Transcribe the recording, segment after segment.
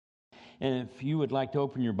And if you would like to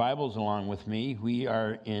open your Bibles along with me, we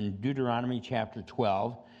are in Deuteronomy chapter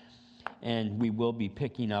 12, and we will be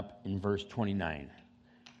picking up in verse 29.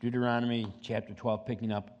 Deuteronomy chapter 12,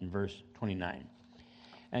 picking up in verse 29.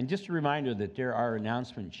 And just a reminder that there are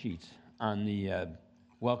announcement sheets on the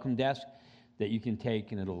welcome desk that you can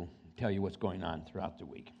take, and it'll tell you what's going on throughout the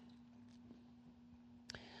week.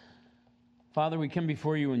 Father, we come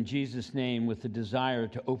before you in Jesus' name with the desire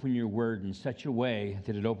to open your word in such a way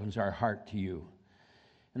that it opens our heart to you.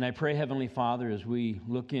 And I pray, Heavenly Father, as we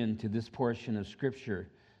look into this portion of Scripture,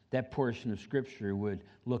 that portion of Scripture would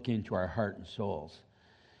look into our heart and souls.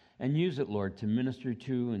 And use it, Lord, to minister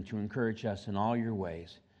to and to encourage us in all your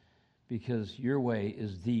ways, because your way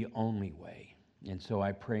is the only way. And so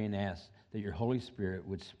I pray and ask that your Holy Spirit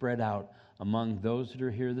would spread out among those that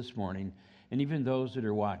are here this morning and even those that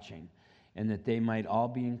are watching, and that they might all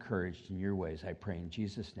be encouraged in your ways. I pray in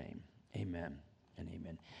Jesus' name. Amen and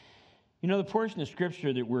amen. You know, the portion of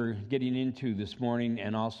Scripture that we're getting into this morning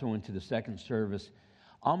and also into the second service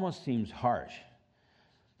almost seems harsh.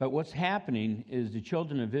 But what's happening is the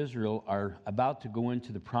children of Israel are about to go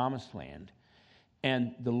into the promised land,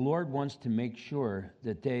 and the Lord wants to make sure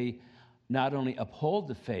that they not only uphold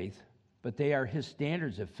the faith, but they are his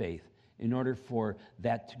standards of faith in order for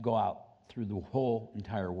that to go out through the whole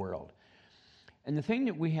entire world. And the thing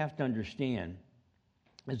that we have to understand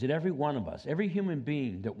is that every one of us, every human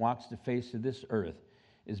being that walks the face of this earth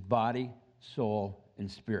is body, soul, and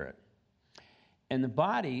spirit. And the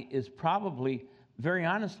body is probably, very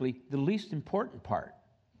honestly, the least important part,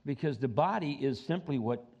 because the body is simply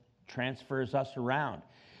what transfers us around.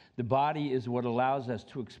 The body is what allows us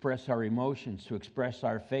to express our emotions, to express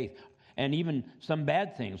our faith, and even some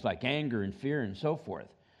bad things like anger and fear and so forth.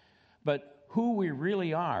 But who we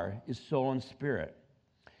really are is soul and spirit.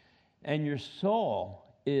 And your soul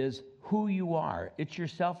is who you are. It's your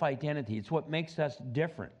self-identity. It's what makes us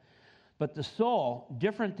different. But the soul,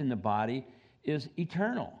 different than the body, is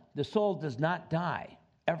eternal. The soul does not die,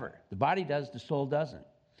 ever. The body does, the soul doesn't.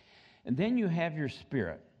 And then you have your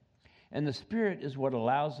spirit. And the spirit is what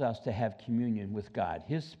allows us to have communion with God.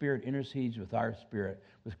 His spirit intercedes with our spirit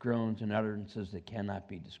with groans and utterances that cannot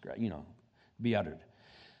be described, be uttered.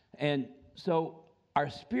 And so our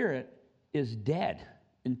spirit is dead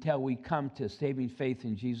until we come to saving faith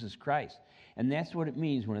in Jesus Christ. And that's what it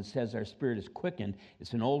means when it says our spirit is quickened.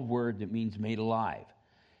 It's an old word that means made alive.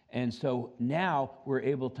 And so now we're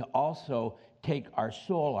able to also take our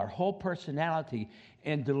soul, our whole personality,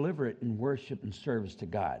 and deliver it in worship and service to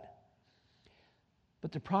God.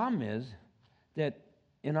 But the problem is that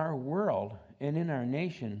in our world and in our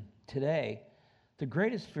nation today, the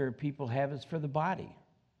greatest fear people have is for the body.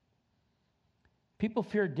 People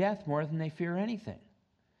fear death more than they fear anything.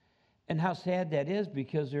 And how sad that is,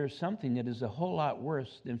 because there's something that is a whole lot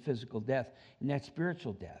worse than physical death, and that's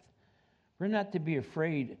spiritual death. We're not to be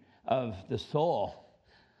afraid of the soul,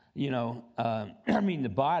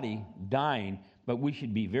 the body dying, but we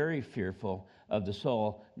should be very fearful of the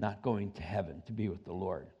soul not going to heaven to be with the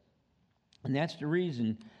Lord. And that's the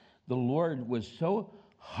reason the Lord was so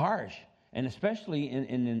harsh, and especially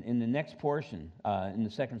in the next portion, in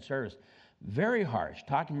the second service, very harsh,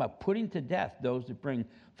 talking about putting to death those that bring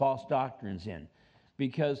false doctrines in.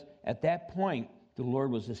 Because at that point, the Lord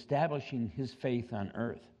was establishing his faith on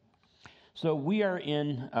earth. So we are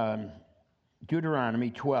in Deuteronomy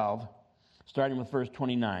 12, starting with verse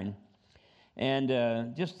 29.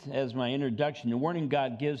 And just as my introduction, the warning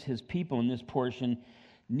God gives his people in this portion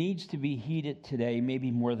needs to be heeded today, maybe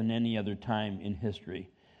more than any other time in history.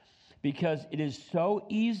 Because it is so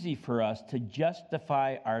easy for us to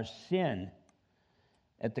justify our sin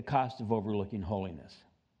at the cost of overlooking holiness.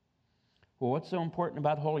 Well, what's so important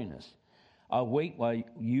about holiness? I'll wait while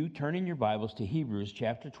you turn in your Bibles to Hebrews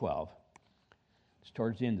chapter 12. It's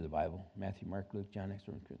towards the end of the Bible. Matthew, Mark, Luke, John, Acts,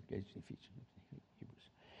 Ephesians, Hebrews.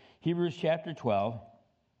 Hebrews chapter 12,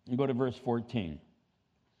 and go to verse 14.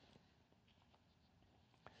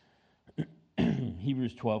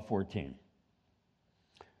 Hebrews 12:14.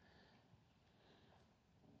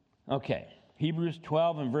 Okay, Hebrews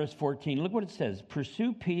 12 and verse 14. Look what it says.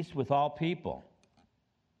 Pursue peace with all people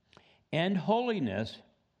and holiness,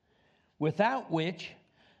 without which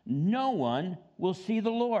no one will see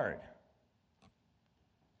the Lord.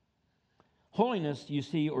 Holiness, you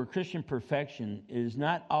see, or Christian perfection is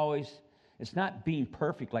not always, it's not being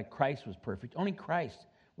perfect like Christ was perfect. Only Christ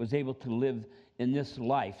was able to live in this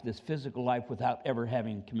life, this physical life, without ever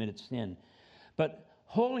having committed sin. But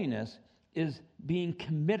holiness is being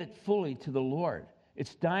committed fully to the Lord.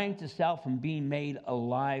 It's dying to self and being made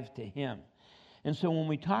alive to him. And so when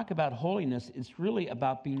we talk about holiness, it's really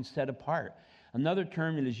about being set apart, Another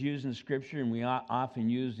term that is used in Scripture, and we often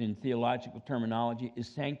use in theological terminology, is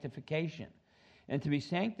sanctification. And to be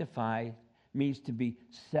sanctified means to be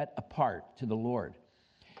set apart to the Lord.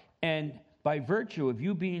 And by virtue of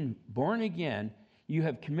you being born again, you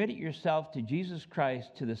have committed yourself to Jesus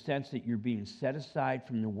Christ to the sense that you're being set aside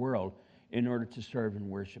from the world in order to serve and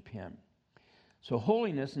worship Him. So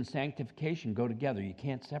holiness and sanctification go together. You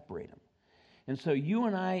can't separate them. And so you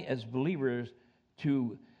and I, as believers,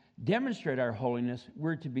 to demonstrate our holiness,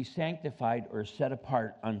 we're to be sanctified or set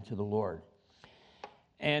apart unto the Lord.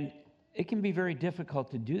 And it can be very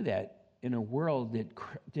difficult to do that in a world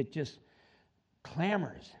that just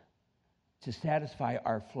clamors to satisfy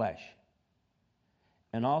our flesh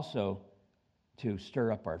and also to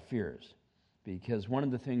stir up our fears. Because one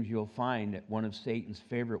of the things you'll find that one of Satan's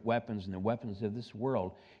favorite weapons and the weapons of this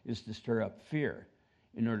world is to stir up fear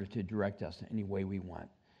in order to direct us any way we want.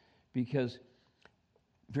 Because,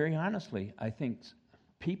 very honestly, I think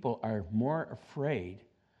people are more afraid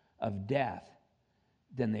of death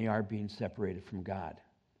than they are being separated from God.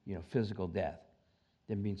 Physical death,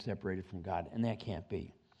 than being separated from God. And that can't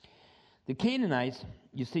be. The Canaanites,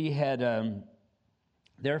 you see, had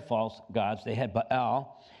their false gods. They had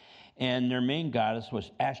Baal, and their main goddess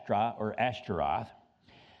was Ashtaroth or Ashtaroth.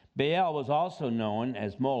 Baal was also known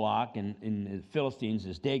as Moloch, and in the Philistines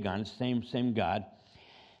as Dagon, same god.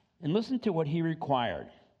 And listen to what he required: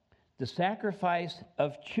 the sacrifice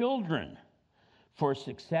of children for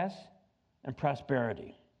success and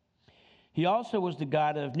prosperity. He also was the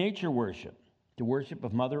god of nature worship, the worship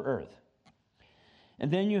of Mother Earth. And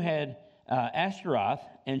then you had Ashtaroth,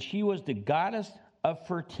 and she was the goddess of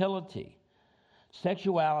fertility,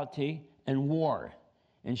 sexuality, and war.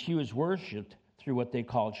 And she was worshipped through what they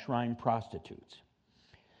called shrine prostitutes.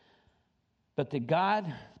 But the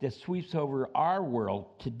God that sweeps over our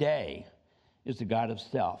world today is the God of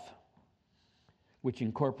self, which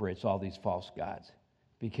incorporates all these false gods.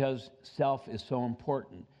 Because self is so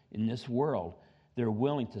important in this world, they're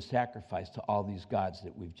willing to sacrifice to all these gods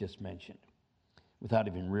that we've just mentioned without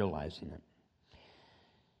even realizing it.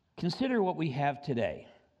 Consider what we have today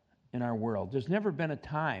in our world. There's never been a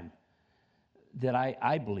time that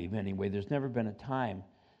I believe anyway, there's never been a time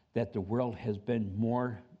that the world has been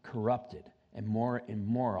more corrupted and more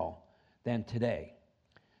immoral than today.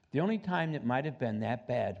 The only time that might have been that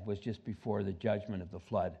bad was just before the judgment of the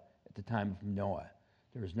flood at the time of Noah.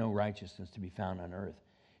 There was no righteousness to be found on earth.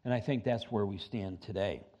 And I think that's where we stand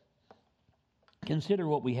today. Consider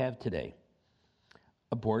what we have today: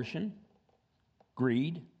 abortion,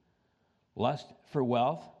 greed, lust for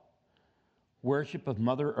wealth, worship of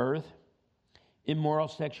Mother Earth, immoral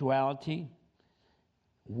sexuality,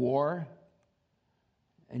 war.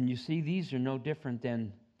 And you see, these are no different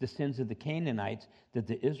than the sins of the Canaanites that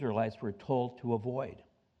the Israelites were told to avoid.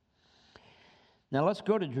 Now let's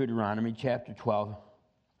go to Deuteronomy chapter 12,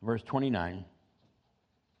 verse 29.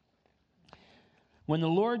 When the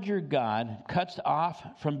Lord your God cuts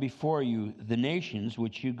off from before you the nations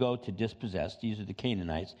which you go to dispossess, these are the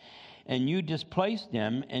Canaanites, and you displace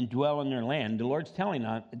them and dwell in their land, the Lord's telling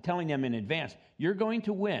them in advance, you're going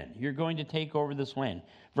to win. You're going to take over this land.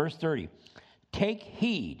 Verse 30, take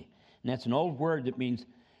heed. And that's an old word that means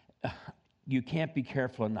you can't be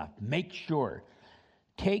careful enough. Make sure.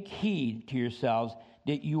 Take heed to yourselves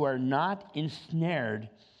that you are not ensnared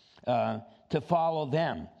to follow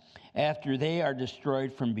them after they are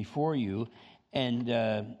destroyed from before you, and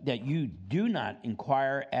that you do not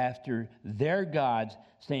inquire after their gods,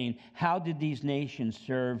 saying, how did these nations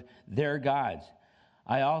serve their gods?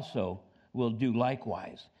 I also will do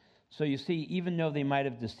likewise. So you see, even though they might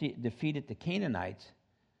have defeated the Canaanites,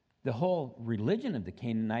 the whole religion of the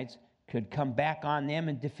Canaanites could come back on them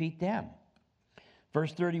and defeat them.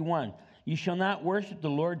 Verse 31, you shall not worship the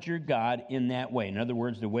Lord your God in that way. In other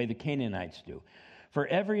words, the way the Canaanites do. For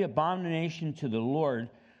every abomination to the Lord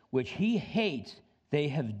which he hates, they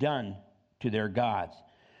have done to their gods.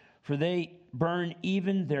 For they burn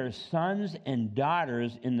even their sons and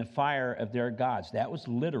daughters in the fire of their gods. That was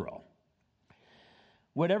literal.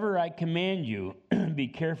 Whatever I command you, be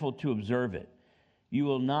careful to observe it.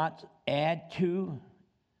 You'll not add to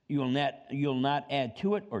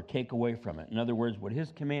it or take away from it. In other words, what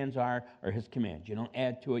his commands are his commands. You don't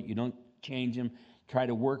add to it. You don't change them. Try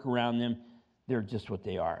to work around them. They're just what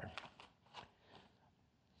they are.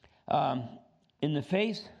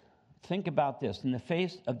 Think about this. In the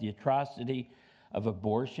face of the atrocity of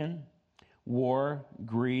abortion, war,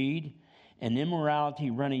 greed, and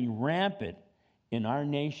immorality running rampant in our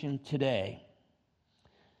nation today,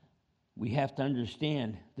 we have to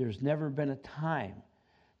understand there's never been a time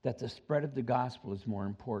that the spread of the gospel is more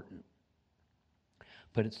important.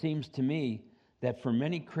 But it seems to me that for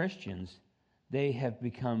many Christians, they have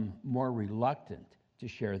become more reluctant to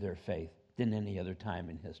share their faith than any other time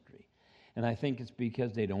in history. And I think it's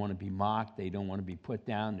because they don't want to be mocked, they don't want to be put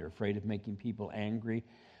down, they're afraid of making people angry.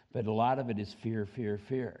 But a lot of it is fear, fear,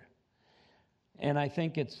 fear. And I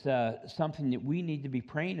think it's something that we need to be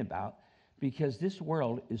praying about, because this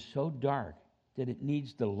world is so dark that it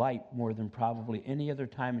needs the light more than probably any other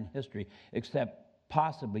time in history, except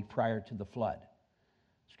possibly prior to the flood.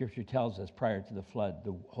 Scripture tells us prior to the flood,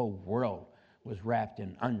 the whole world was wrapped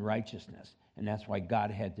in unrighteousness, and that's why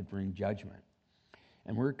God had to bring judgment.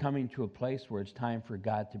 And we're coming to a place where it's time for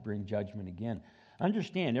God to bring judgment again.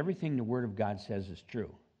 Understand, everything the Word of God says is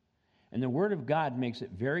true. And the Word of God makes it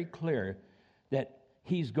very clear that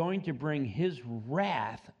He's going to bring His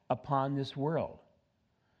wrath upon this world.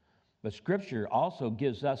 But Scripture also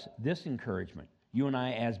gives us this encouragement. You and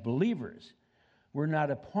I, as believers, we're not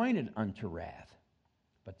appointed unto wrath,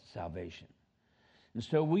 but to salvation. And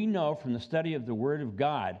so we know from the study of the Word of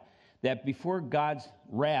God that before God's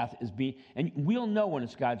wrath is being, and we'll know when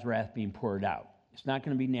it's God's wrath being poured out. It's not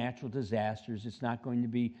going to be natural disasters. It's not going to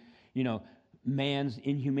be, man's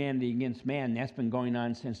inhumanity against man. That's been going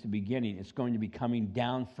on since the beginning. It's going to be coming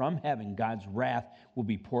down from heaven. God's wrath will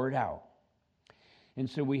be poured out. And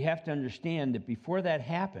so we have to understand that before that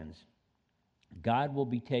happens, God will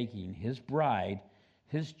be taking His bride,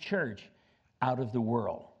 His church, out of the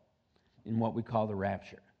world in what we call the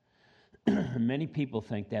rapture. Many people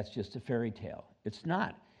think that's just a fairy tale. It's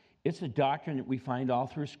not. It's a doctrine that we find all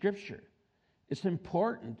through Scripture. It's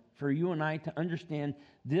important for you and I to understand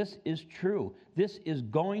this is true. This is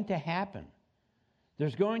going to happen.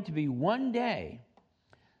 There's going to be one day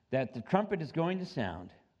that the trumpet is going to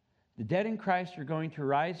sound. The dead in Christ are going to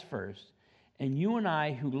rise first. And you and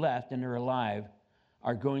I who left and are alive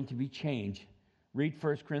are going to be changed. Read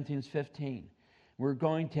 1 Corinthians 15. We're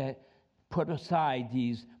going to put aside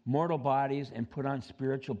these mortal bodies and put on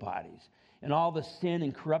spiritual bodies. And all the sin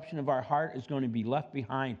and corruption of our heart is going to be left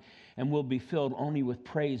behind, and we'll be filled only with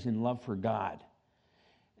praise and love for God.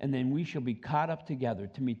 And then we shall be caught up together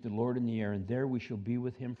to meet the Lord in the air, and there we shall be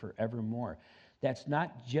with Him forevermore. That's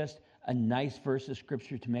not just a nice verse of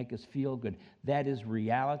Scripture to make us feel good. That is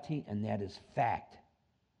reality, and that is fact.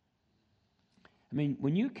 I mean,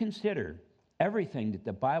 when you consider everything that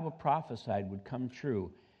the Bible prophesied would come true,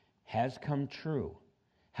 has come true,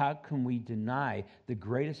 how can we deny the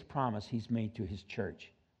greatest promise He's made to His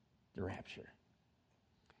church, the rapture?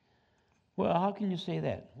 Well, how can you say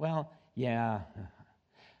that? Well, yeah,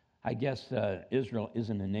 I guess Israel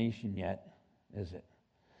isn't a nation yet, is it?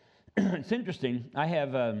 It's interesting.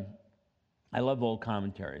 I love old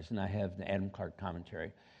commentaries, and I have the Adam Clark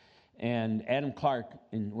commentary. And Adam Clark,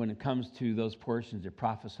 when it comes to those portions that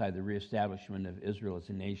prophesy the reestablishment of Israel as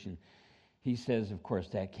a nation, he says, of course,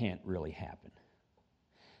 that can't really happen.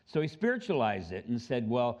 So he spiritualized it and said,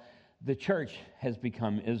 well, the church has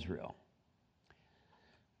become Israel.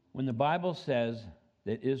 When the Bible says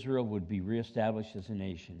that Israel would be reestablished as a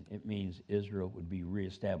nation, it means Israel would be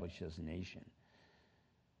reestablished as a nation.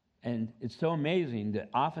 And it's so amazing that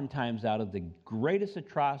oftentimes out of the greatest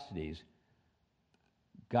atrocities,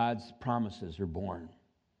 God's promises are born.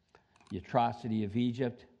 The atrocity of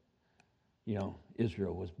Egypt,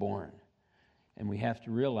 Israel was born. And we have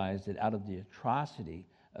to realize that out of the atrocity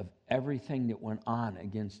of everything that went on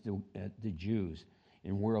against the Jews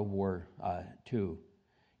in World War II,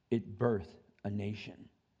 it birthed a nation.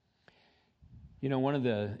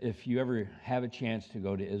 If you ever have a chance to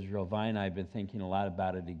go to Israel, Vi and I have been thinking a lot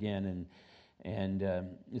about it again,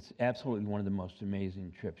 and it's absolutely one of the most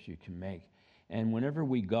amazing trips you can make. And whenever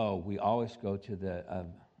we go, we always go to the,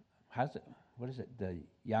 the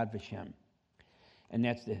Yad Vashem. And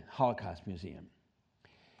that's the Holocaust Museum.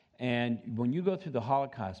 And when you go through the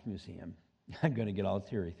Holocaust Museum, I'm going to get all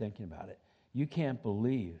teary thinking about it. You can't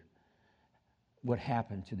believe what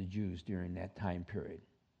happened to the Jews during that time period.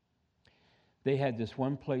 They had this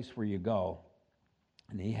one place where you go,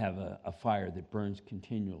 and they have a fire that burns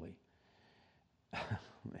continually.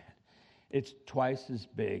 Man, it's twice as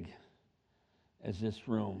big as this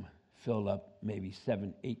room, filled up maybe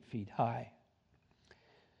 7-8 feet high.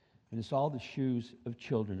 And it's all the shoes of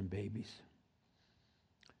children and babies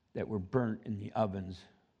that were burnt in the ovens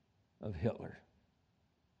of Hitler.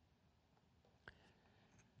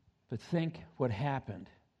 But think what happened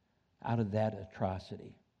out of that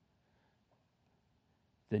atrocity.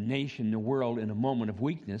 The nation, the world, in a moment of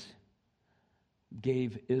weakness,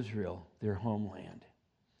 gave Israel their homeland.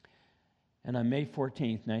 And on May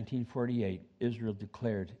 14th, 1948, Israel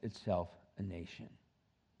declared itself a nation.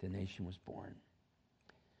 The nation was born.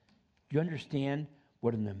 Do you understand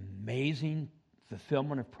what an amazing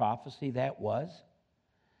fulfillment of prophecy that was?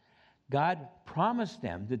 God promised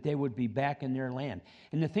them that they would be back in their land.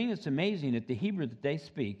 And the thing that's amazing, that the Hebrew that they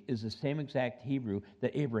speak is the same exact Hebrew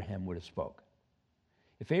that Abraham would have spoke.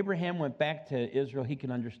 If Abraham went back to Israel, he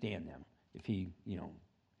could understand them if he,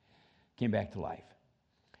 came back to life.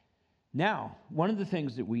 Now, one of the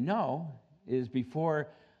things that we know is before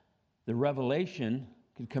the revelation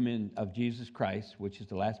could come in of Jesus Christ, which is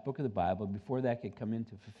the last book of the Bible, before that could come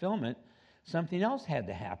into fulfillment, something else had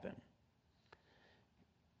to happen.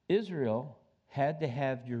 Israel had to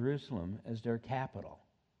have Jerusalem as their capital.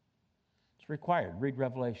 It's required. Read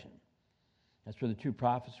Revelation. That's where the two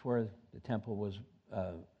prophets were. The temple was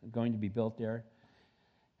going to be built there.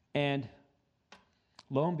 And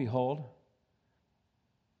lo and behold,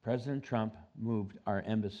 President Trump moved our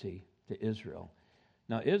embassy to Israel.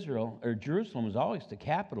 Now, Jerusalem was always the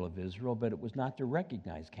capital of Israel, but it was not the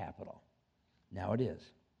recognized capital. Now it is.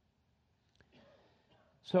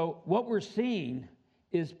 So what we're seeing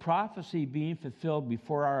is prophecy being fulfilled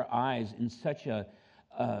before our eyes in such a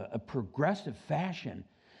progressive fashion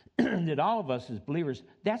that all of us as believers,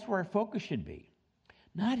 that's where our focus should be.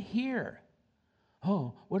 Not here.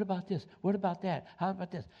 Oh, what about this? What about that? How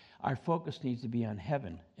about this? Our focus needs to be on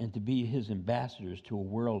heaven and to be his ambassadors to a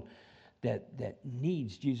world that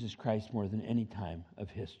needs Jesus Christ more than any time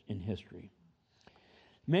in history.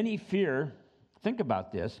 Many fear, think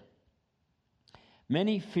about this,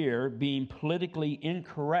 many fear being politically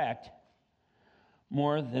incorrect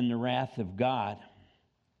more than the wrath of God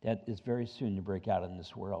that is very soon to break out in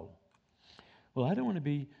this world. Well, I don't want to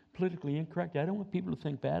be politically incorrect. I don't want people to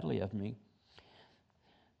think badly of me.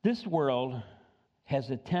 This world has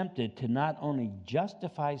attempted to not only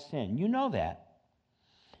justify sin, you know that,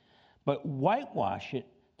 but whitewash it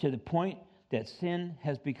to the point that sin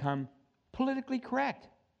has become politically correct.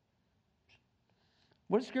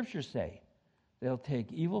 What does Scripture say? They'll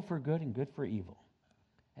take evil for good and good for evil.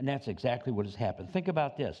 And that's exactly what has happened. Think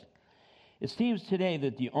about this. It seems today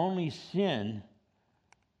that the only sin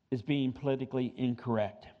is being politically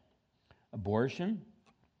incorrect. Abortion,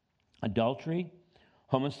 adultery,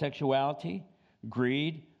 homosexuality,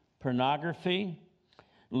 greed, pornography,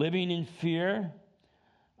 living in fear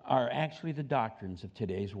are actually the doctrines of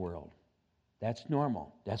today's world. That's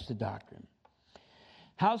normal. That's the doctrine.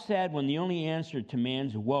 How sad when the only answer to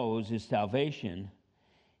man's woes is salvation,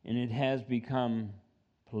 and it has become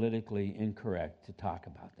politically incorrect to talk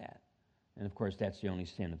about that. And of course, that's the only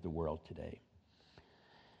sin of the world today.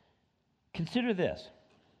 Consider this.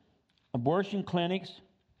 Abortion clinics,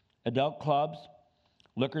 adult clubs,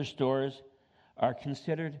 liquor stores are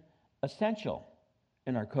considered essential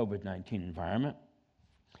in our COVID-19 environment.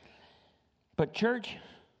 But church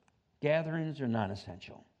gatherings are not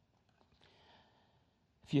essential.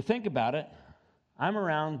 If you think about it, I'm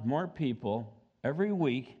around more people every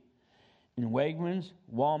week in Wegmans,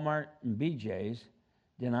 Walmart, and BJ's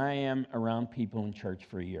than I am around people in church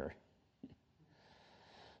for a year.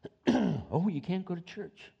 Oh, you can't go to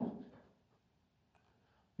church.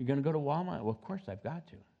 You're going to go to Walmart? Well, of course I've got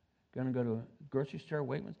to. Going to go to a grocery store,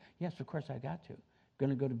 Wegmans? Yes, of course I've got to. Going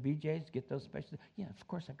to go to BJ's, get those specials? Yeah, of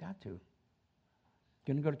course I've got to.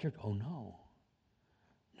 Going to go to church? Oh, no.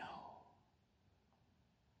 No.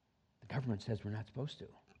 The government says we're not supposed to.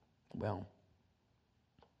 Well,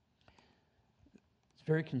 it's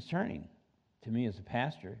very concerning to me as a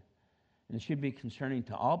pastor, and it should be concerning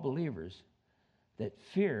to all believers that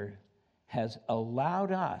fear has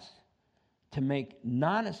allowed us to make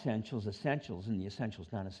non-essentials essentials and the essentials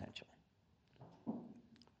non-essential.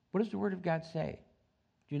 What does the Word of God say?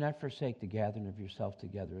 Do not forsake the gathering of yourself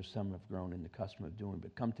together, as some have grown in the custom of doing,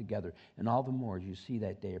 but come together, and all the more as you see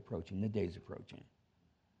that day approaching, the day's approaching.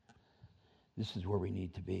 This is where we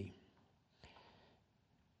need to be.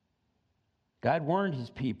 God warned his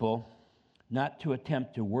people not to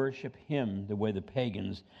attempt to worship him the way the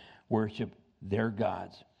pagans worship their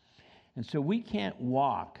gods. And so we can't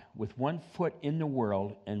walk with one foot in the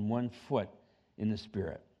world and one foot in the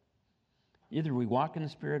Spirit. Either we walk in the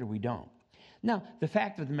Spirit or we don't. Now, the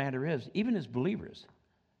fact of the matter is, even as believers,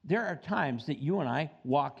 there are times that you and I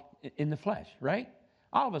walk in the flesh, right?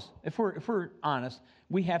 All of us, if we're honest,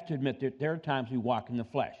 we have to admit that there are times we walk in the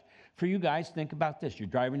flesh. For you guys, think about this. You're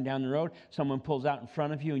driving down the road, someone pulls out in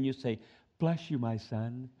front of you, and you say, "Bless you, my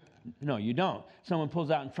son." No, you don't. Someone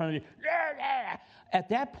pulls out in front of you. At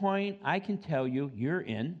that point, I can tell you, you're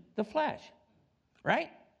in the flesh, right?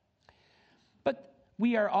 But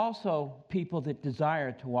we are also people that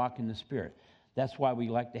desire to walk in the Spirit. That's why we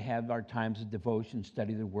like to have our times of devotion,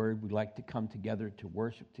 study the Word. We like to come together to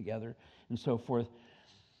worship together and so forth.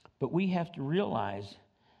 But we have to realize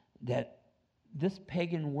that this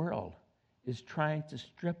pagan world is trying to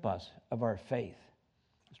strip us of our faith.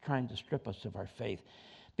 It's trying to strip us of our faith.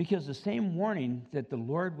 Because the same warning that the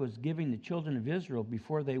Lord was giving the children of Israel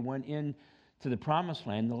before they went in to the promised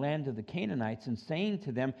land, the land of the Canaanites, and saying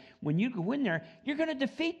to them, when you go in there, you're going to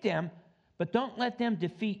defeat them, but don't let them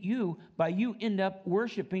defeat you by you end up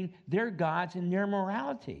worshiping their gods and their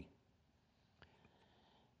morality.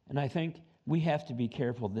 And I think we have to be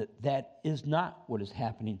careful that that is not what is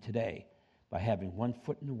happening today by having one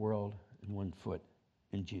foot in the world and one foot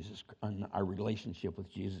in Jesus, on our relationship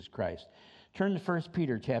with Jesus Christ. Turn to 1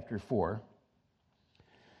 Peter chapter 4.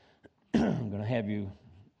 I'm going to have you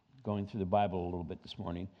going through the Bible a little bit this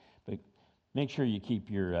morning, but make sure you keep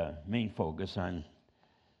your main focus on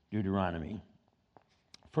Deuteronomy.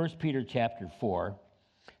 1 Peter chapter 4,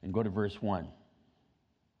 and go to verse 1.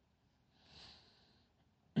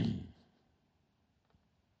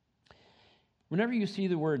 Whenever you see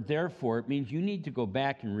the word therefore, it means you need to go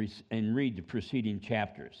back and read the preceding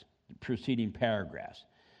chapters, the preceding paragraphs.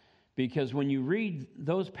 Because when you read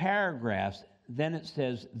those paragraphs, then it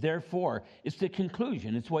says therefore. It's the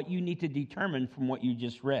conclusion. It's what you need to determine from what you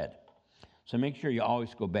just read. So make sure you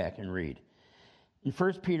always go back and read. In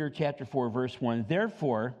 1 Peter chapter 4, verse 1,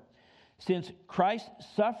 therefore, since Christ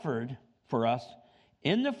suffered for us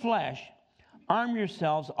in the flesh, arm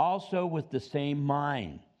yourselves also with the same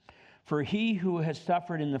mind. For he who has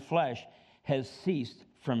suffered in the flesh has ceased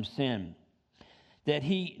from sin, that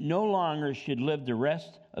he no longer should live the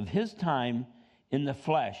rest of his time in the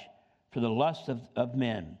flesh for the lust of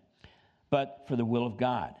men, but for the will of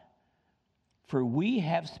God. For we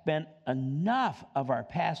have spent enough of our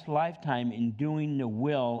past lifetime in doing the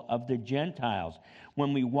will of the Gentiles,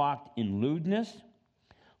 when we walked in lewdness,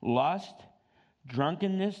 lust,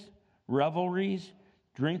 drunkenness, revelries,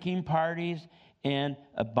 drinking parties, and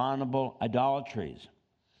abominable idolatries.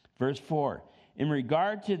 Verse 4, in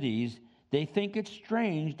regard to these, they think it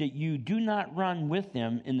strange that you do not run with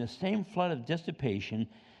them in the same flood of dissipation,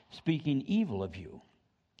 speaking evil of you.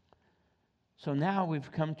 So now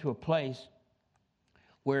we've come to a place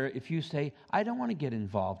where if you say, I don't want to get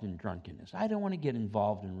involved in drunkenness, I don't want to get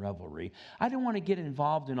involved in revelry, I don't want to get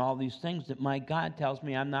involved in all these things that my God tells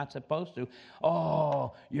me I'm not supposed to.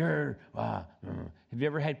 Oh, you're, have you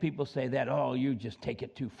ever had people say that? Oh, you just take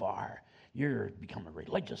it too far. You're become a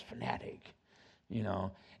religious fanatic, you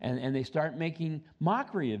know. And they start making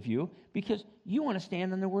mockery of you because you want to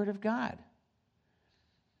stand on the Word of God.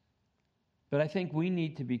 But I think we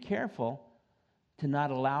need to be careful to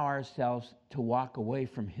not allow ourselves to walk away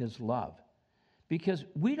from His love. Because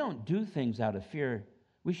we don't do things out of fear.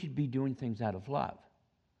 We should be doing things out of love.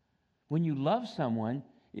 When you love someone,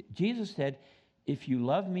 Jesus said, if you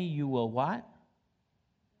love me, you will what?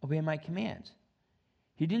 Obey my commands.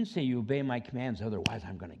 He didn't say you obey my commands, otherwise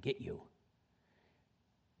I'm going to get you.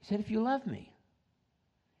 He said, if you love me.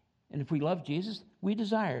 And if we love Jesus, we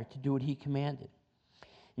desire to do what He commanded.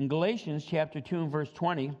 In Galatians chapter 2 and verse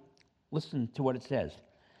 20, listen to what it says.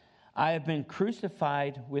 I have been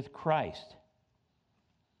crucified with Christ.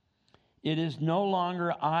 It is no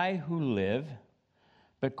longer I who live,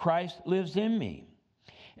 but Christ lives in me.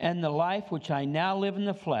 And the life which I now live in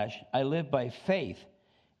the flesh, I live by faith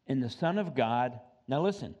in the Son of God. Now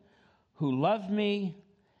listen, who loved me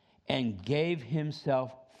and gave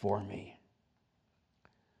Himself for me.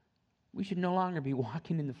 We should no longer be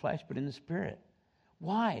walking in the flesh, but in the Spirit.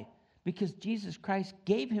 Why? Because Jesus Christ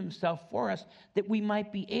gave Himself for us that we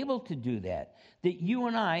might be able to do that. That you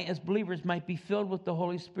and I, as believers, might be filled with the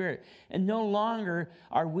Holy Spirit. And no longer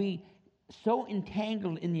are we so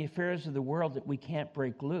entangled in the affairs of the world that we can't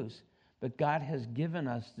break loose. But God has given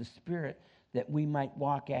us the Spirit that we might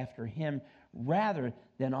walk after Him rather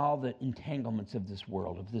than all the entanglements of this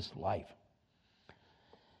world, of this life.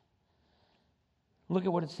 Look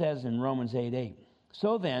at what it says in Romans 8:8.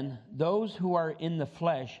 So then, those who are in the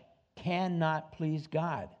flesh cannot please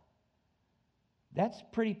God. That's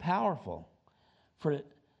pretty powerful.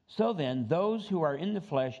 So then, those who are in the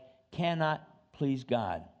flesh cannot please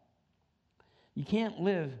God. You can't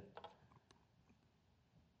live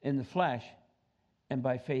in the flesh and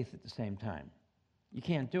by faith at the same time. You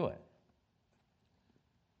can't do it.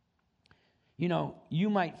 You know, you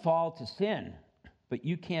might fall to sin, but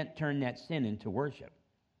you can't turn that sin into worship.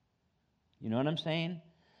 You know what I'm saying?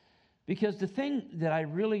 Because the thing that I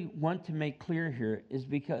really want to make clear here is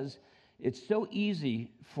because it's so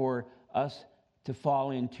easy for us to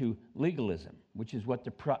fall into legalism, which is what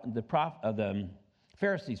the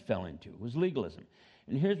Pharisees fell into, was legalism.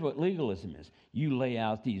 And here's what legalism is. You lay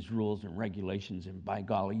out these rules and regulations, and by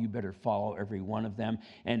golly, you better follow every one of them.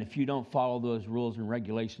 And if you don't follow those rules and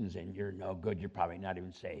regulations, then you're no good. You're probably not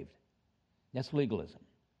even saved. That's legalism.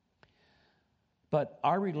 But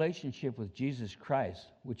our relationship with Jesus Christ,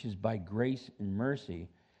 which is by grace and mercy,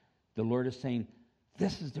 the Lord is saying,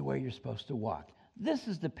 this is the way you're supposed to walk. This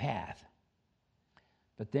is the path.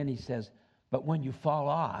 But then he says, but when you fall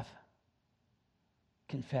off,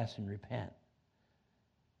 confess and repent.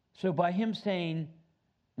 So by him saying,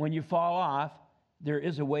 when you fall off, there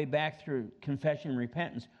is a way back through confession and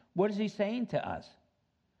repentance, what is he saying to us?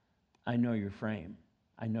 I know your frame.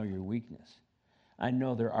 I know your weakness. I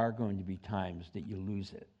know there are going to be times that you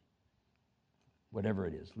lose it. Whatever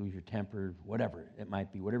it is, lose your temper, whatever it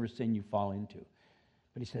might be, whatever sin you fall into.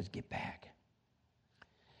 But he says, get back.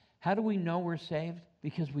 How do we know we're saved?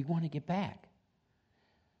 Because we want to get back.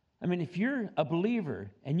 I mean, if you're a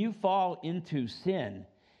believer and you fall into sin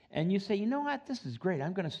and you say, you know what, this is great,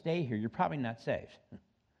 I'm going to stay here, you're probably not saved.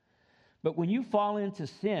 But when you fall into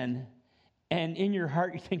sin and in your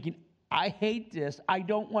heart you're thinking, I hate this, I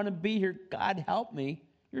don't want to be here, God help me,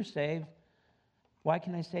 you're saved. Why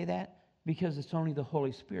can I say that? Because it's only the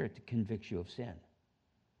Holy Spirit that convicts you of sin.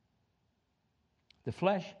 The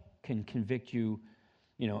flesh can convict you,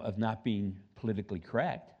 of not being politically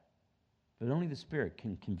correct, but only the Spirit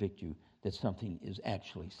can convict you that something is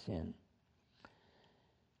actually sin.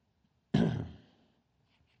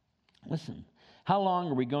 Listen, how long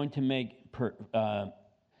are we going to make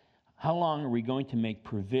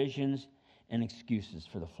provisions and excuses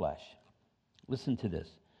for the flesh? Listen to this.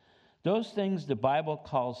 Those things the Bible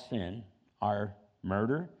calls sin are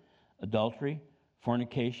murder, adultery,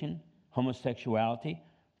 fornication, homosexuality,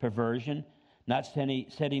 perversion, not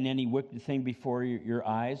setting any wicked thing before your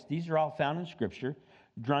eyes. These are all found in Scripture.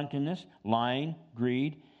 Drunkenness, lying,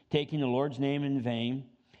 greed, taking the Lord's name in vain.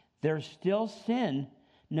 They're still sin,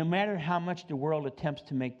 no matter how much the world attempts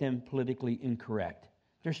to make them politically incorrect.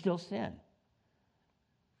 They're still sin.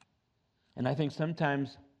 And I think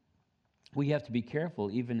sometimes we have to be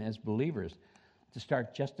careful, even as believers, to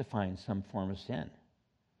start justifying some form of sin.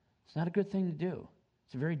 It's not a good thing to do.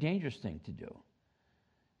 It's a very dangerous thing to do.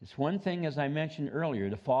 It's one thing, as I mentioned earlier,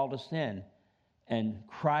 to fall to sin and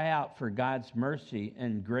cry out for God's mercy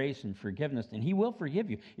and grace and forgiveness, and He will forgive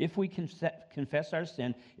you. If we confess our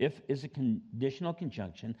sin, if is a conditional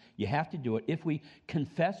conjunction, you have to do it. If we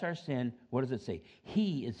confess our sin, what does it say?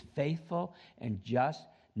 He is faithful and just,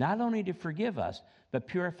 not only to forgive us, but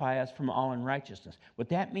purify us from all unrighteousness. What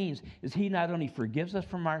that means is He not only forgives us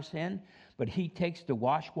from our sin, but He takes the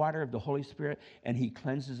wash water of the Holy Spirit and He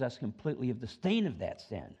cleanses us completely of the stain of that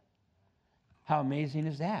sin. How amazing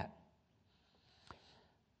is that?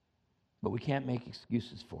 But we can't make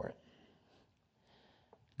excuses for it.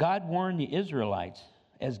 God warned the Israelites.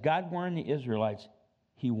 As God warned the Israelites,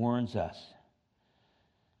 He warns us.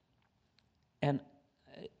 And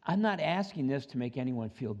I'm not asking this to make anyone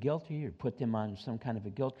feel guilty or put them on some kind of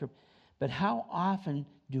a guilt trip, but how often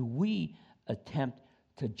do we attempt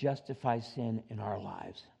to justify sin in our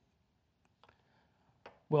lives?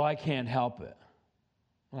 Well, I can't help it.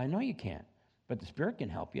 Well, I know you can't, but the Spirit can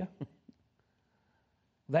help you.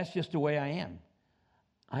 That's just the way I am.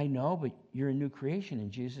 I know, but you're a new creation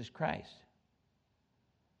in Jesus Christ.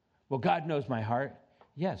 Well, God knows my heart.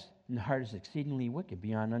 Yes, and the heart is exceedingly wicked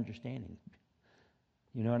beyond understanding.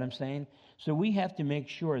 You know what I'm saying? So we have to make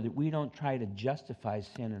sure that we don't try to justify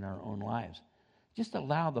sin in our own lives. Just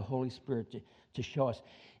allow the Holy Spirit to show us.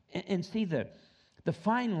 And see, the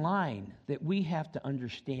fine line that we have to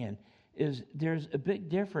understand is there's a big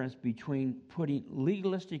difference between putting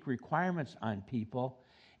legalistic requirements on people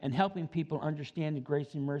and helping people understand the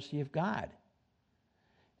grace and mercy of God.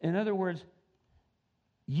 In other words,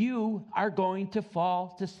 you are going to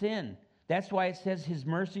fall to sin. That's why it says His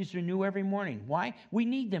mercies are new every morning. Why? We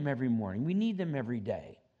need them every morning. We need them every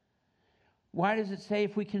day. Why does it say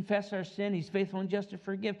if we confess our sin, He's faithful and just to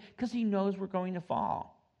forgive? Because He knows we're going to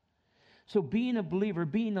fall. So being a believer,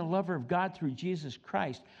 being a lover of God through Jesus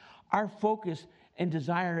Christ, our focus and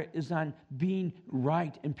desire is on being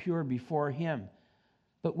right and pure before Him.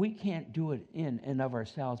 But we can't do it in and of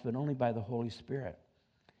ourselves, but only by the Holy Spirit.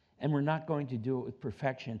 And we're not going to do it with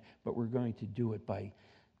perfection, but we're going to do it by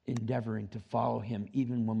endeavoring to follow Him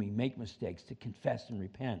even when we make mistakes, to confess and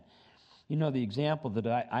repent. You know, the example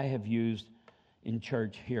that I have used in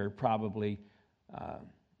church here probably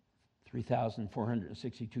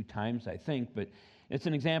 3,462 times, I think, but it's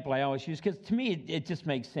an example I always use because to me it just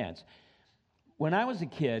makes sense. When I was a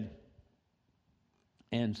kid,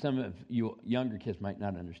 and some of you younger kids might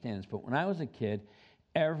not understand this, but when I was a kid,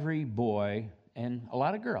 every boy, and a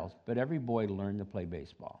lot of girls, but every boy learned to play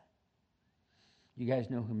baseball. You guys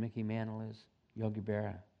know who Mickey Mantle is? Yogi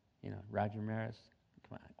Berra, Roger Maris.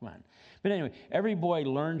 Come on. But anyway, every boy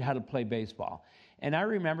learned how to play baseball. And I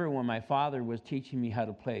remember when my father was teaching me how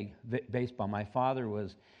to play baseball, my father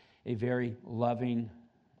was a very loving,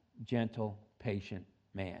 gentle, patient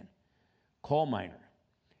man. Coal miner.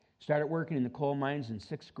 Started working in the coal mines in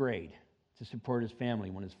 6th grade to support his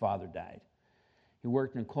family when his father died. He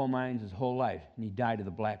worked in coal mines his whole life, and he died of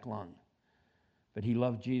the black lung. But he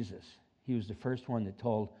loved Jesus. He was the first one that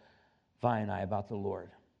told Vi and I about the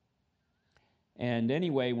Lord. And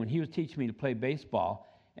anyway, when he was teaching me to play baseball,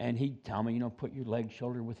 and he'd tell me, put your legs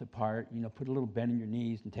shoulder width apart, put a little bend in your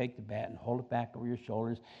knees and take the bat and hold it back over your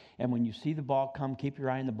shoulders. And when you see the ball come, keep your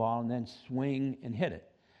eye on the ball and then swing and hit it.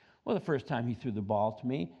 Well, the first time he threw the ball to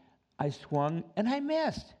me, I swung and I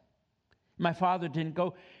missed. My father didn't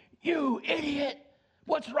go, "You idiot!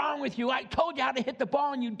 What's wrong with you? I told you how to hit the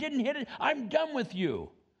ball and you didn't hit it. I'm done with you."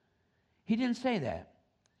 He didn't say that.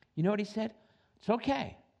 You know what he said? "It's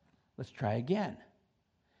okay. Let's try again."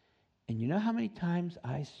 And you know how many times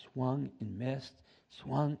I swung and missed?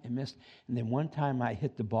 And then one time I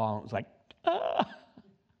hit the ball and it was like, ah.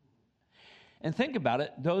 And think about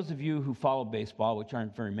it. Those of you who follow baseball, which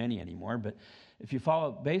aren't very many anymore, but if you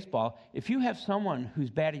follow baseball, if you have someone who's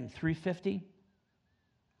batting .350,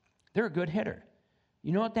 they're a good hitter.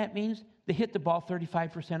 You know what that means? They hit the ball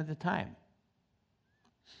 35% of the time.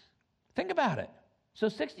 Think about it. So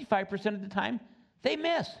 65% of the time, they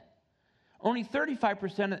miss. Only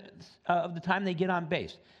 35% of the time they get on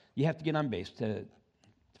base. You have to get on base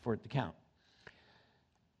for it to count.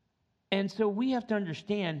 And so we have to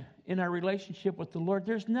understand in our relationship with the Lord,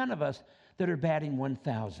 there's none of us that are batting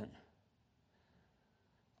 1,000.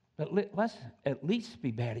 But let's at least be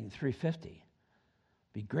batting .350.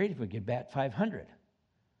 Be great if we could bat 500.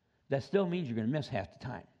 That still means you're going to miss half the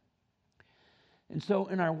time. And so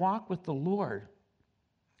in our walk with the Lord,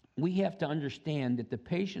 we have to understand that the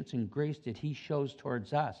patience and grace that he shows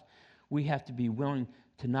towards us, we have to be willing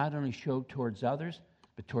to not only show towards others,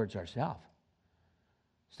 but towards ourselves.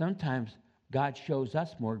 Sometimes God shows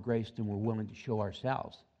us more grace than we're willing to show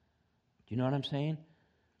ourselves. Do you know what I'm saying?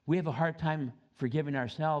 We have a hard time forgiving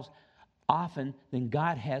ourselves often than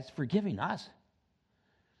God has forgiving us.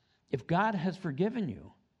 If God has forgiven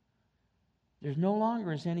you, there's no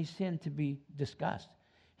longer is any sin to be discussed.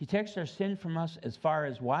 He takes our sin from us as far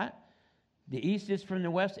as what? The east is from the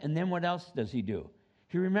west, and then what else does he do?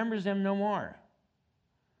 He remembers them no more.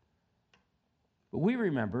 But we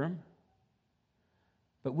remember them,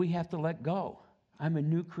 but we have to let go. I'm a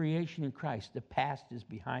new creation in Christ. The past is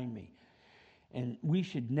behind me. And we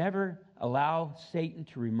should never allow Satan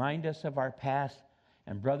to remind us of our past.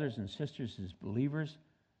 And brothers and sisters, as believers,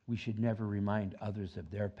 we should never remind others of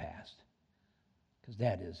their past, because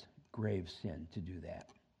that is grave sin to do that.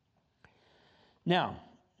 Now,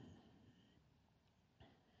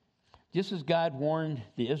 just as God warned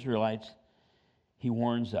the Israelites, he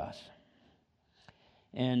warns us.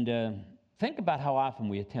 And think about how often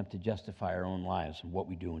we attempt to justify our own lives and what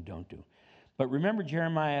we do and don't do. But remember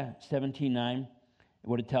Jeremiah 17:9,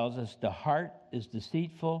 what it tells us: the heart is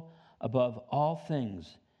deceitful above all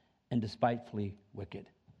things and despitefully wicked.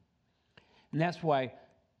 And that's why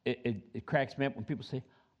it cracks me up when people say,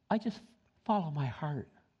 "I just follow my heart.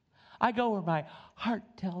 I go where my heart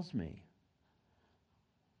tells me."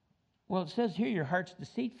 Well, it says here your heart's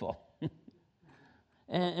deceitful.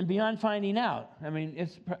 and beyond finding out. I mean,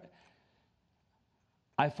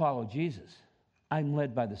 I follow Jesus. I'm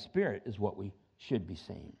led by the Spirit is what we should be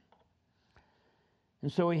saying.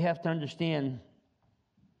 And so we have to understand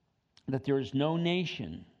that there is no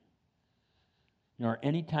nation nor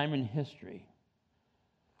any time in history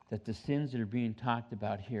that the sins that are being talked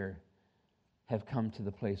about here have come to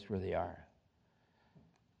the place where they are.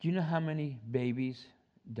 Do you know how many babies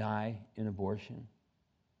die in abortion?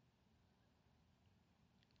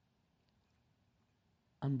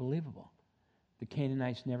 Unbelievable. The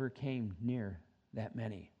Canaanites never came near that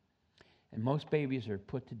many. And most babies are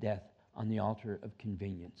put to death on the altar of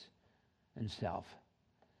convenience and self.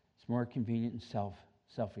 It's more convenient and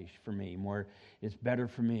selfish for me. It's better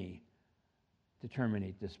for me to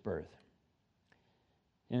terminate this birth.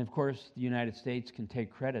 And of course, the United States can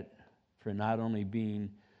take credit for not only being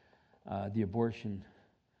the abortion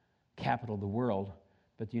capital of the world,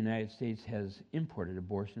 but the United States has imported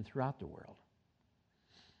abortion throughout the world.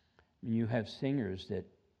 And you have singers that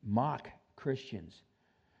mock Christians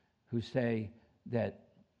who say that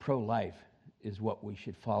pro-life is what we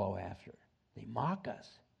should follow after. They mock us.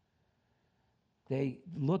 They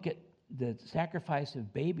look at the sacrifice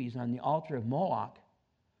of babies on the altar of Moloch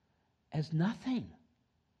as nothing.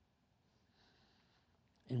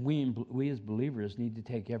 And we as believers need to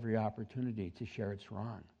take every opportunity to share it's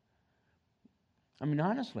wrong. I mean,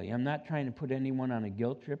 honestly, I'm not trying to put anyone on a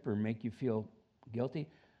guilt trip or make you feel guilty,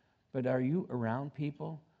 but are you around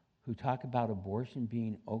people who talk about abortion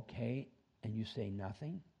being okay and you say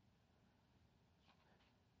nothing?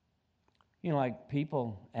 You know, like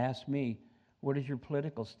people ask me, what is your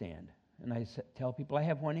political stand? And I tell people I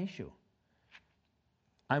have one issue.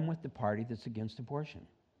 I'm with the party that's against abortion.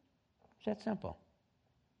 It's that simple.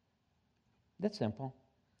 That's simple.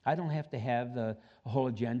 I don't have to have a whole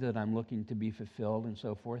agenda that I'm looking to be fulfilled and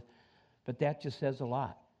so forth, but that just says a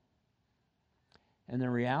lot. And the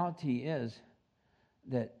reality is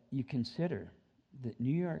that you consider that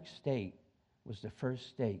New York State was the first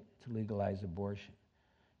state to legalize abortion.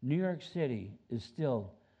 New York City is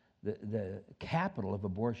still the capital of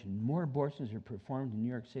abortion. More abortions are performed in New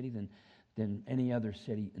York City than any other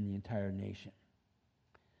city in the entire nation.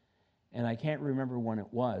 And I can't remember when it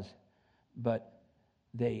was, but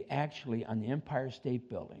they actually, on the Empire State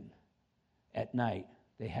Building, at night,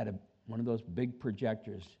 they had one of those big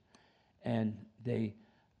projectors, and they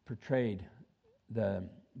portrayed the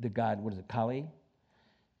god, what is it, Kali,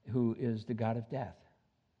 who is the god of death.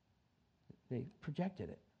 They projected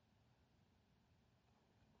it.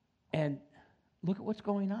 And look at what's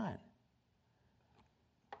going on.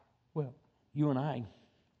 Well, you and I,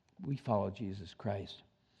 we follow Jesus Christ.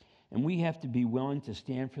 And we have to be willing to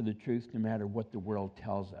stand for the truth no matter what the world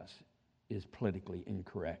tells us is politically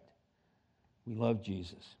incorrect. We love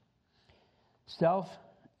Jesus. Self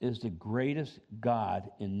is the greatest god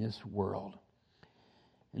in this world.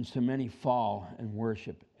 And so many fall and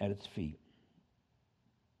worship at its feet.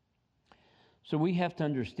 So we have to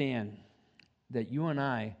understand that you and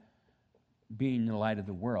I, being the light of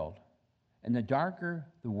the world, and the darker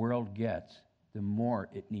the world gets, the more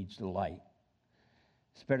it needs the light.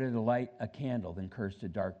 It's better to light a candle than curse the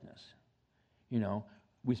darkness. You know,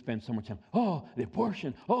 we spend so much time, oh, the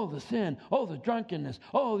abortion, oh, the sin, oh, the drunkenness,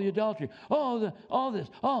 oh, the adultery, oh, all this,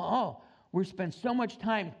 oh. We spend so much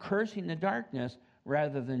time cursing the darkness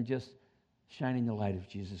rather than just shining the light of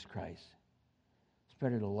Jesus Christ. It's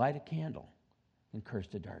better to light a candle than curse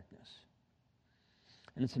the darkness.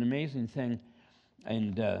 And it's an amazing thing,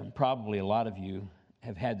 and probably a lot of you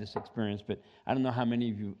have had this experience, but I don't know how many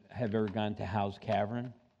of you have ever gone to Howe's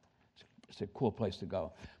Cavern. It's a cool place to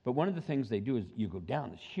go. But one of the things they do is you go down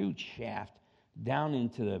this huge shaft, down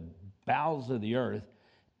into the bowels of the earth,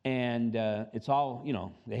 and it's all, you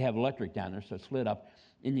know, they have electric down there, so it's lit up.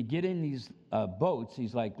 And you get in these boats,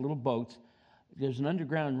 these like little boats. There's an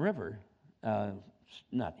underground river,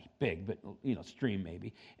 not big, but, you know, stream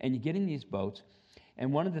maybe. And you get in these boats,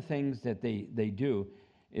 and one of the things that they do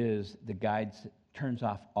is the guide turns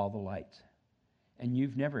off all the lights. And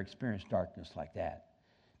you've never experienced darkness like that.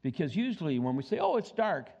 Because usually when we say, oh, it's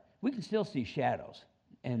dark, we can still see shadows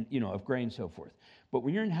and, you know, of gray and so forth. But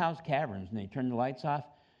when you're in Howe's Caverns and they turn the lights off,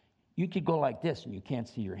 you could go like this and you can't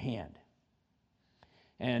see your hand.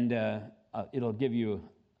 And it'll give you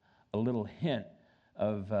a little hint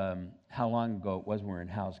of how long ago it was when we were in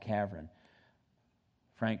Howe's Cavern.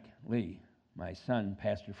 Frank Lee, my son,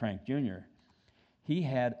 Pastor Frank Jr., he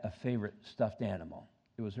had a favorite stuffed animal.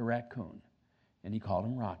 It was a raccoon, and he called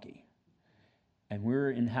him Rocky. And we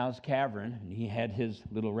were in Howe's Cavern, and he had his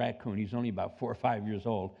little raccoon. He was only about 4 or 5 years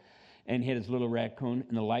old, and he had his little raccoon,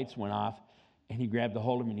 and the lights went off, and he grabbed a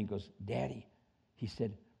hold of him, and he goes, Daddy, he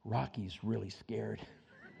said, Rocky's really scared.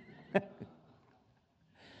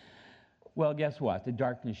 Well, guess what? The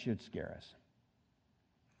darkness should scare us.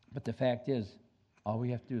 But the fact is, all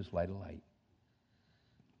we have to do is light a light.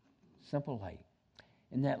 Simple light.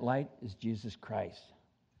 And that light is Jesus Christ.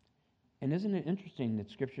 And isn't it interesting that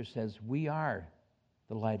Scripture says we are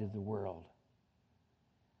the light of the world?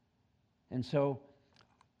 And so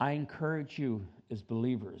I encourage you as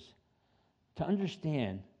believers to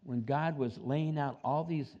understand when God was laying out all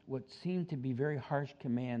these what seemed to be very harsh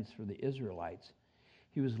commands for the Israelites,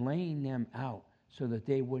 he was laying them out so that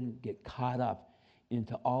they wouldn't get caught up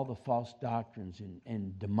into all the false doctrines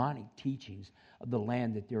and demonic teachings of the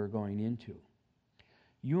land that they were going into.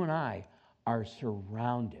 You and I are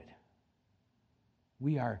surrounded.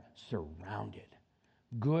 We are surrounded.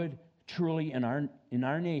 Good, truly, in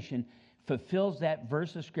our nation, fulfills that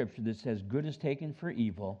verse of Scripture that says good is taken for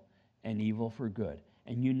evil and evil for good.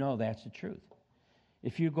 And you know that's the truth.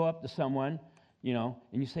 If you go up to someone, you know,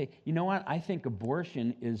 and you say, you know what, I think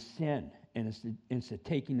abortion is sin, and it's the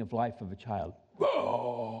taking of life of a child.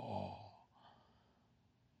 Whoa!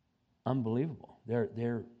 Unbelievable.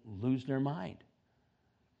 They're lose their mind.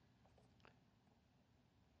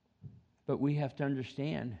 But we have to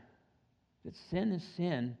understand that sin is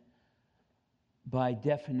sin by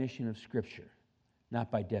definition of Scripture, not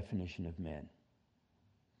by definition of men.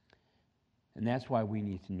 And that's why we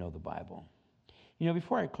need to know the Bible. You know,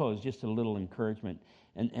 before I close, just a little encouragement.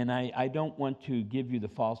 And I don't want to give you the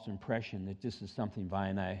false impression that this is something Vi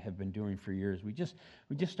and I have been doing for years. We just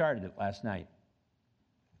started it last night.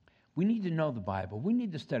 We need to know the Bible. We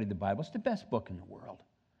need to study the Bible. It's the best book in the world.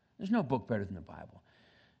 There's no book better than the Bible.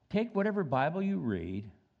 Take whatever Bible you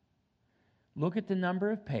read, look at the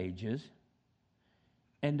number of pages,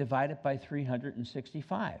 and divide it by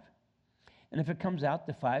 365. And if it comes out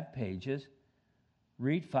to 5 pages,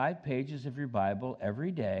 read 5 pages of your Bible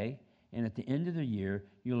every day, and at the end of the year,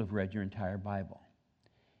 you'll have read your entire Bible.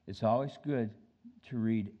 It's always good to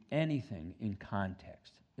read anything in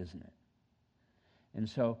context, isn't it? And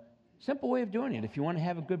so, simple way of doing it. If you want to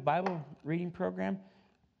have a good Bible reading program,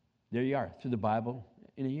 there you are, through the Bible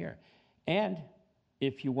in a year. And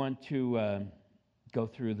if you want to go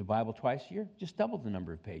through the Bible twice a year, just double the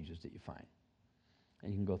number of pages that you find.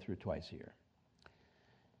 And you can go through it twice a year.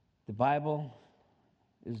 The Bible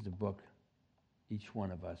is the book each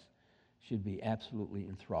one of us should be absolutely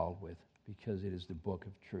enthralled with, because it is the book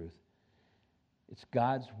of truth. It's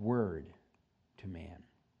God's word to man.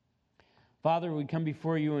 Father, we come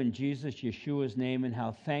before you in Jesus, Yeshua's name, and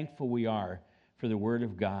how thankful we are for the word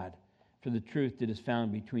of God, for the truth that is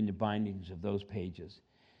found between the bindings of those pages.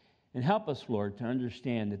 And help us, Lord, to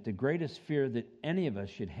understand that the greatest fear that any of us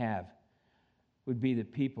should have would be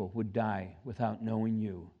that people would die without knowing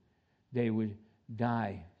you. They would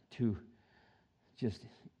die to just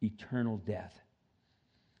eternal death.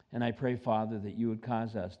 And I pray, Father, that you would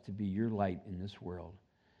cause us to be your light in this world.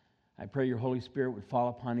 I pray your Holy Spirit would fall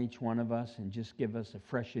upon each one of us and just give us a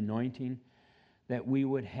fresh anointing, that we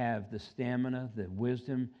would have the stamina, the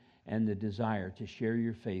wisdom, and the desire to share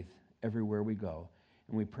your faith everywhere we go.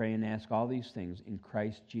 And we pray and ask all these things in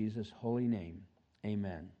Christ Jesus' holy name.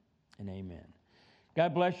 Amen and amen.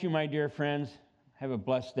 God bless you, my dear friends. Have a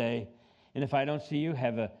blessed day. And if I don't see you,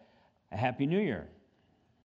 have a Happy New Year.